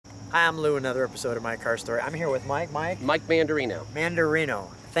Hi, I'm Lou, another episode of My Car Story. I'm here with Mike. Mike Mandarino.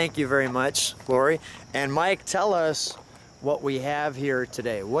 Thank you very much, Lori. And Mike, tell us what we have here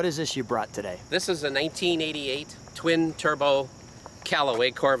today. What is this you brought today? This is a 1988 twin-turbo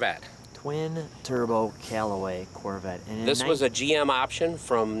Callaway Corvette. Twin-turbo Callaway Corvette. And this was a GM option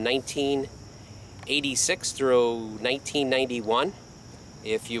from 1986 through 1991.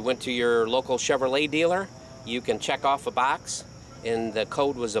 If you went to your local Chevrolet dealer, you can check off a box, and the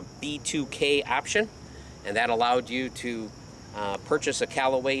code was a B2K option, and that allowed you to purchase a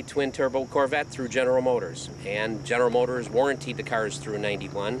Callaway twin-turbo Corvette through General Motors. And General Motors warrantied the cars through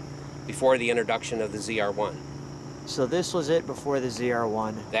 91 before the introduction of the ZR1. So this was it before the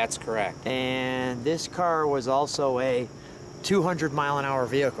ZR1. That's correct. And this car was also a 200-mile-an-hour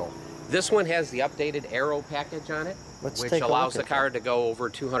vehicle. This one has the updated aero package on it, which allows the car to go over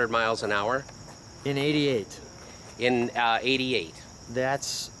 200 miles an hour. In 88. In 88.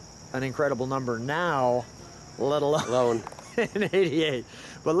 That's an incredible number now, let alone in 88.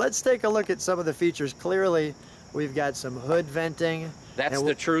 But let's take a look at some of the features. Clearly, we've got some hood venting. That's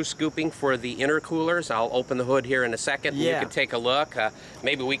the true scooping for the intercoolers. I'll open the hood here in a second. Yeah. You can take a look.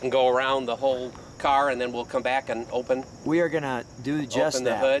 Maybe we can go around the whole car and then we'll come back and open. We are gonna do just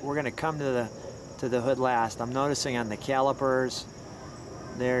that. Hood. We're gonna come to the hood last. I'm noticing on the calipers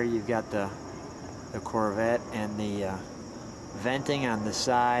there you've got the Corvette and the venting on the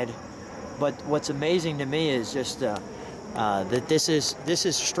side. But what's amazing to me is just that this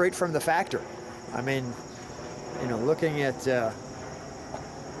is straight from the factory. I mean, you know, looking at the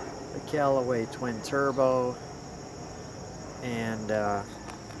Callaway twin turbo and the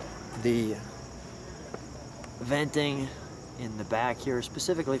venting in the back here,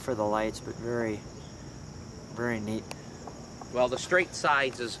 specifically for the lights, but very, very neat. Well, the straight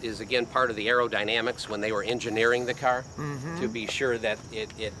sides is again part of the aerodynamics when they were engineering the car to be sure that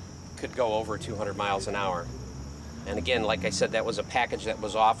it could go over 200 miles an hour. And again, like I said, that was a package that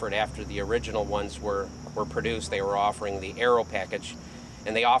was offered after the original ones were produced. They were offering the aero package,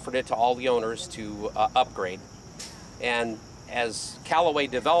 and they offered it to all the owners to upgrade. And as Callaway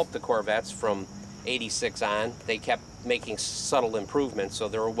developed the Corvettes from 86 on, they kept making subtle improvements, so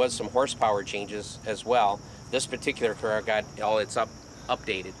there was some horsepower changes as well. This particular car got all its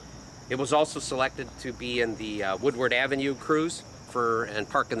updated. It was also selected to be in the Woodward Avenue cruise and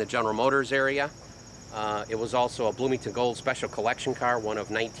park in the General Motors area. It was also a Bloomington Gold Special Collection car, one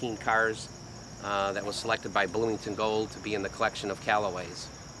of 19 cars that was selected by Bloomington Gold to be in the collection of Callaways.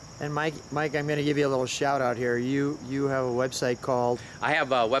 And Mike, I'm going to give you a little shout out here. You have a website called? I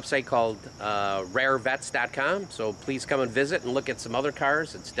have a website called rarevets.com, so please come and visit and look at some other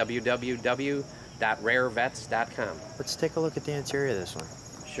cars. It's www.rarevets.com. Let's take a look at the interior of this one.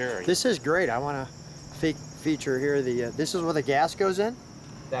 Sure. This is great. I want to feature here this is where the gas goes in?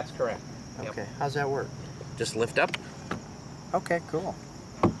 That's correct. Okay, yep. How's that work? Just lift up. Okay, cool.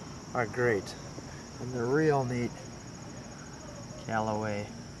 All right, great. And the real neat Callaway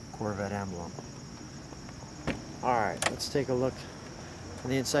Corvette emblem. All right, let's take a look on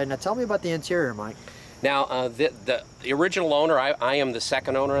the inside. Now tell me about the interior, Mike. Now, the original owner, I am the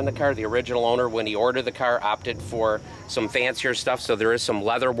second owner in the car. The original owner, when he ordered the car, opted for some fancier stuff, so there is some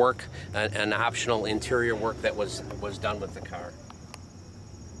leather work and optional interior work that was done with the car.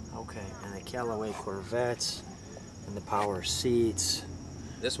 Okay, and the Callaway Corvettes and the power seats.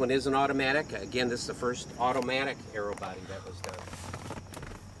 This one is an automatic. Again, this is the first automatic aero body that was done.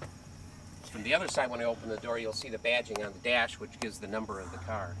 From the other side, when I open the door, you'll see the badging on the dash, which gives the number of the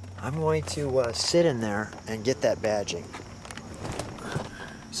car. I'm going to sit in there and get that badging.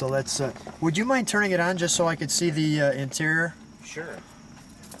 So let's, would you mind turning it on just so I could see the interior? Sure.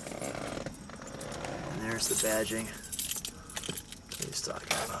 And there's the badging he's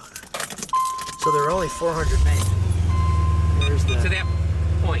talking about. So there are only 400 made. There's the... To that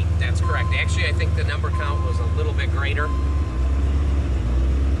point, that's correct. Actually, I think the number count was a little bit greater.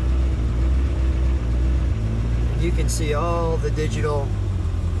 You can see all the digital.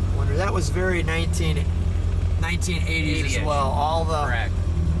 I wonder, that was very 1980s as well. All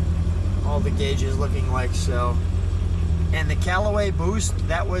the gauges looking like so. And the Callaway boost,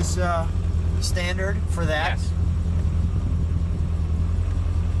 that was standard for that. Yes.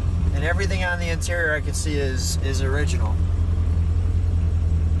 And everything on the interior I can see is original.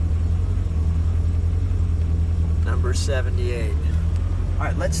 Number 78. All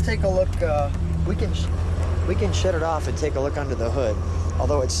right, let's take a look. We can shut it off and take a look under the hood,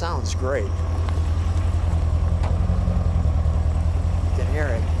 although it sounds great. You can hear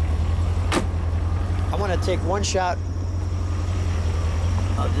it. I want to take one shot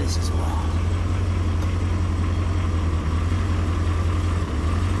of this as well.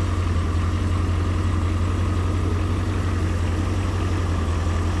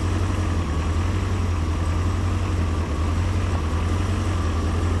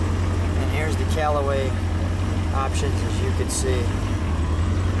 options, as you can see,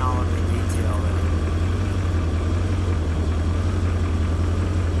 and all of the detail there.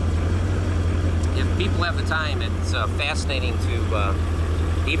 If people have the time, it's fascinating to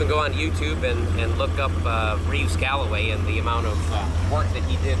even go on YouTube and look up Reeves Callaway and the amount of work that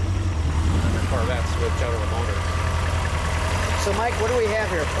he did on the Corvettes with General Motors. So Mike, what do we have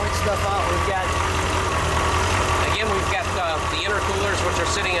here? Point stuff out. We've got the intercoolers, which are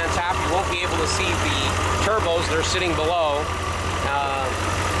sitting on top. You won't be able to see the turbos. They're sitting below.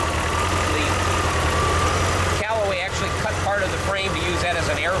 The Callaway actually cut part of the frame to use that as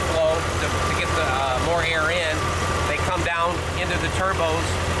an airflow to get the more air in. They come down into the turbos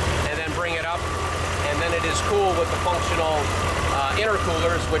and then bring it up, and then it is cooled with the functional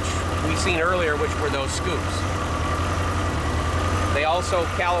intercoolers, which we seen earlier, which were those scoops. They also,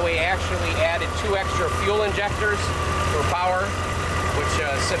 Callaway actually added 2 extra fuel injectors for power, which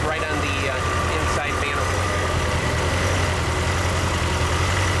sit right on the inside manifold.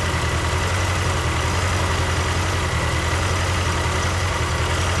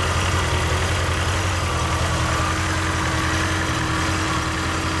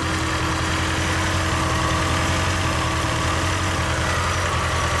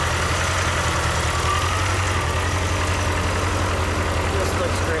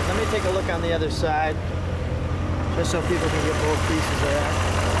 Take a look on the other side, just so people can get both pieces there.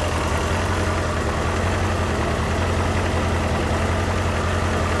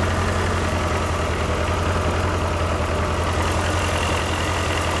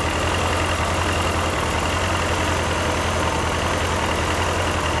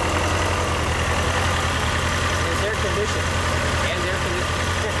 It's air conditioned. And air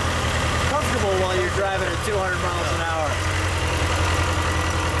conditioning. Comfortable while you're driving at 200 miles an hour.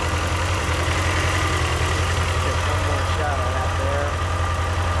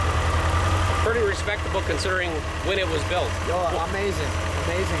 Pretty respectable considering when it was built. Oh, amazing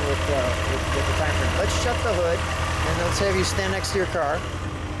with the time frame. Let's shut the hood and let's have you stand next to your car.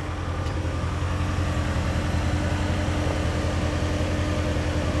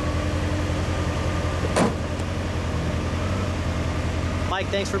 Mike,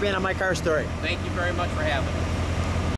 thanks for being on My Car Story. Thank you very much for having me.